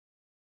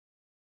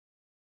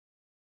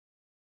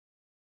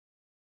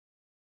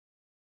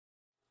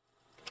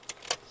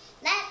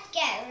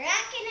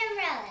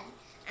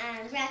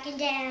rocking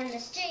down the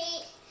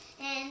street,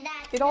 and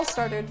that... It all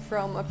started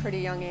from a pretty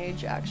young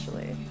age,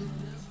 actually.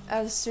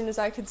 As soon as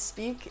I could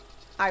speak,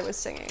 I was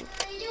singing.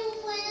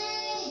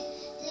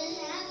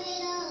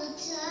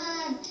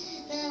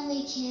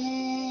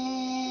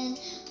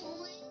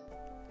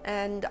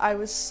 And I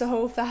was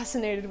so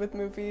fascinated with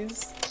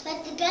movies.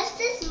 But the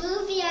bestest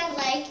movie I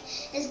like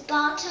is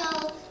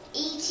Balto,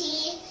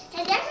 E.T.,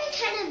 and every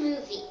kind of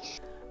movie.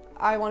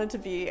 I wanted to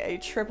be a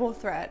triple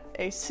threat,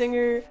 a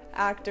singer,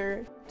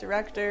 actor,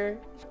 director.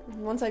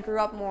 Once I grew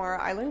up more,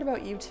 I learned about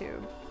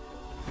YouTube.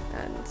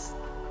 And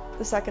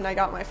the second I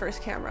got my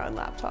first camera and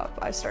laptop,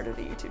 I started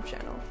a YouTube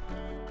channel.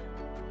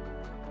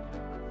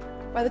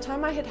 By the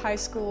time I hit high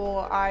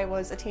school, I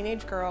was a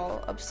teenage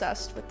girl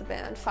obsessed with the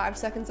band 5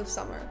 Seconds of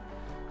Summer.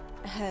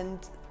 And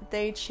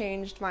they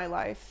changed my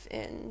life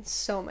in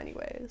so many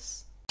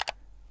ways.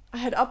 I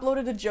had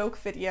uploaded a joke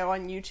video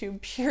on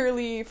YouTube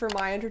purely for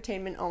my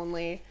entertainment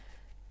only,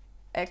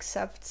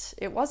 except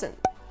it wasn't.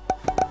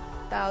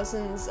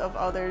 Thousands of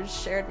others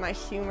shared my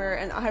humor,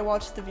 and I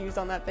watched the views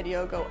on that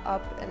video go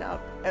up and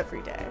up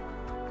every day.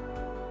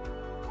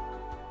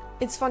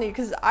 It's funny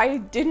because I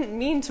didn't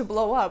mean to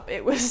blow up.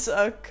 It was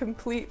a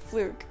complete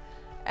fluke.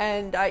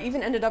 And I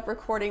even ended up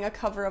recording a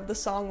cover of the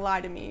song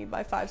Lie to Me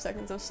by 5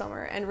 Seconds of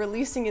Summer and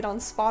releasing it on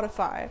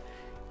Spotify.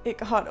 It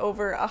got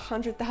over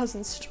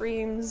 100,000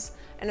 streams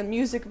and a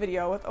music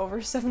video with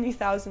over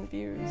 70,000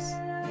 views.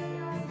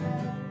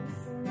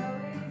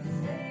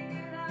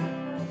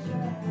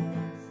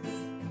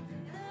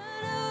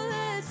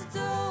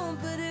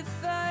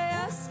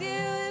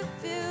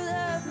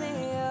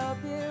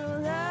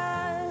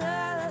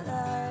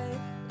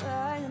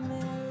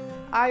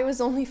 I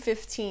was only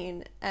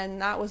 15,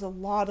 and that was a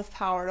lot of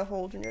power to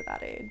hold when you're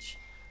that age.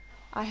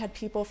 I had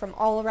people from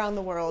all around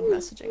the world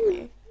messaging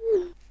me.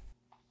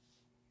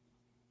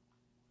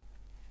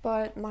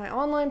 But my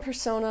online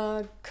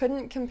persona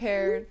couldn't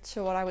compare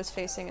to what I was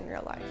facing in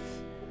real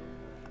life.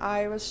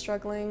 I was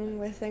struggling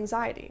with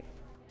anxiety.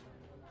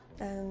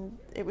 And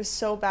it was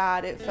so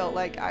bad, it felt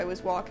like I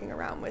was walking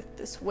around with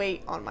this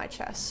weight on my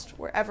chest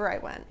wherever I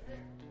went.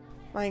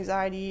 My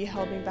anxiety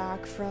held me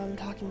back from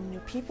talking to new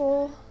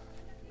people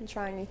and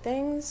trying new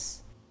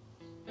things.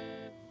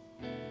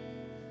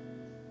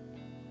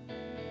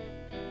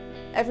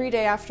 Every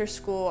day after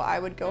school, I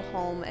would go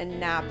home and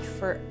nap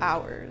for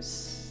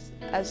hours,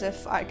 as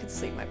if I could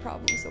sleep my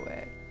problems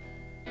away.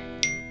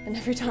 And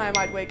every time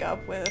I'd wake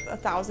up with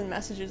 1,000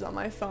 messages on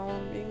my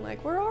phone being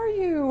like, "Where are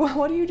you?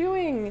 What are you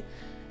doing?"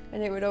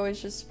 And it would always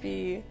just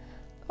be,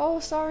 "Oh,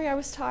 sorry, I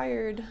was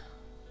tired."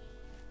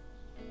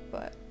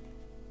 But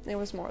it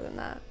was more than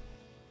that.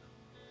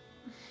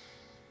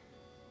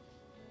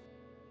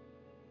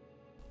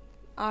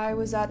 I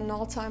was at an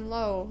all-time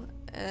low,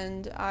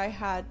 and I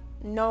had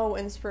no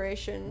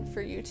inspiration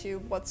for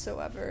YouTube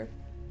whatsoever.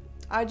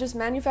 I just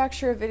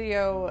manufacture a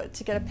video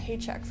to get a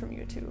paycheck from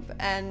YouTube,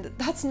 and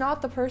that's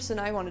not the person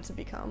I wanted to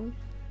become.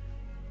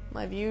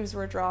 My views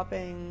were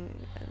dropping,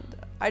 and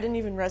I didn't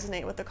even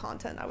resonate with the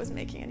content I was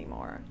making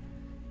anymore.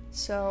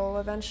 So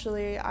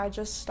eventually, I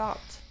just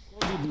stopped.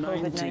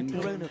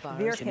 COVID-19,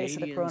 severe case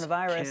of the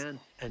coronavirus.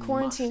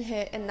 Quarantine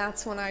hit, and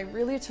that's when I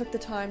really took the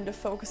time to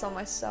focus on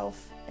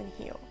myself and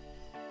heal.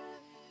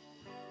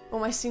 When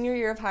my senior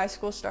year of high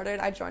school started,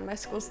 I joined my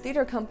school's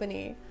theater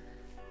company,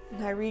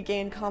 and I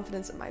regained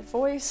confidence in my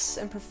voice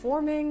and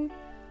performing.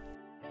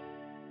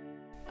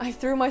 I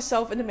threw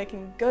myself into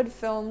making good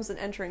films and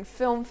entering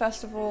film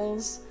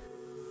festivals.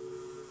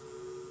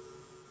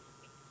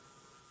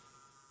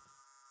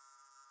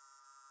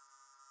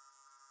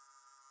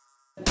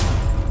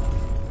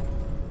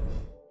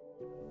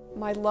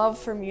 My love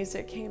for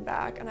music came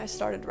back, and I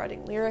started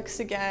writing lyrics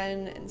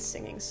again and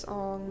singing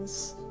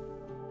songs.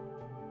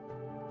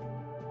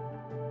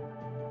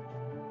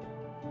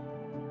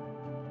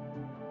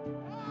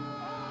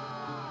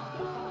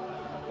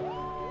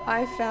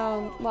 I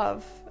found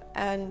love,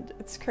 and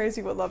it's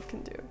crazy what love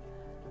can do.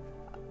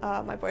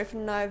 My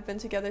boyfriend and I have been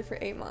together for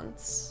 8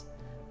 months.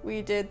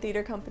 We did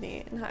theater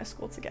company in high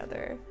school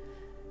together,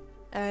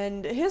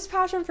 and his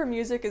passion for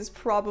music is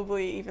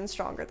probably even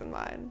stronger than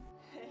mine.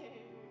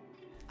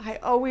 I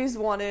always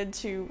wanted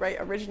to write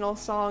original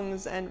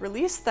songs and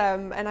release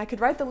them, and I could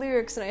write the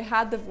lyrics and I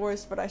had the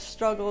voice, but I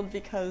struggled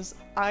because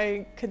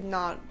I could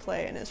not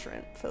play an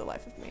instrument for the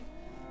life of me.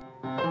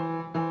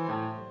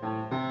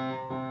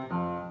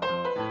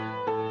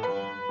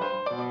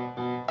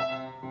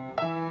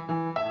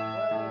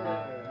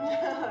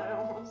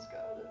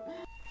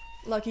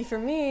 Lucky for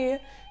me,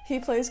 he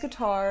plays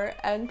guitar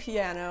and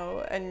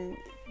piano, and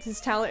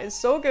his talent is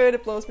so good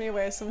it blows me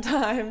away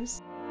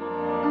sometimes.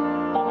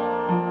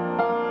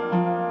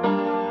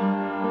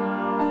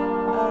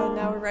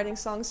 Now we're writing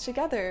songs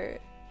together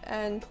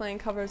and playing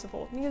covers of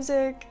old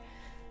music.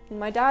 And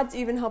my dad's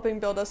even helping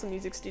build us a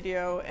music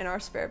studio in our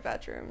spare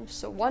bedroom,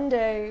 so one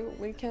day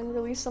we can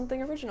release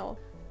something original.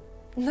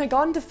 And I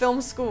got into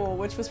film school,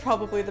 which was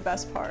probably the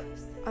best part.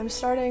 I'm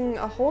starting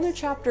a whole new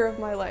chapter of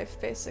my life,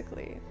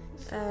 basically.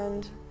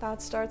 And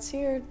that starts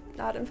here,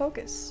 at In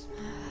Focus.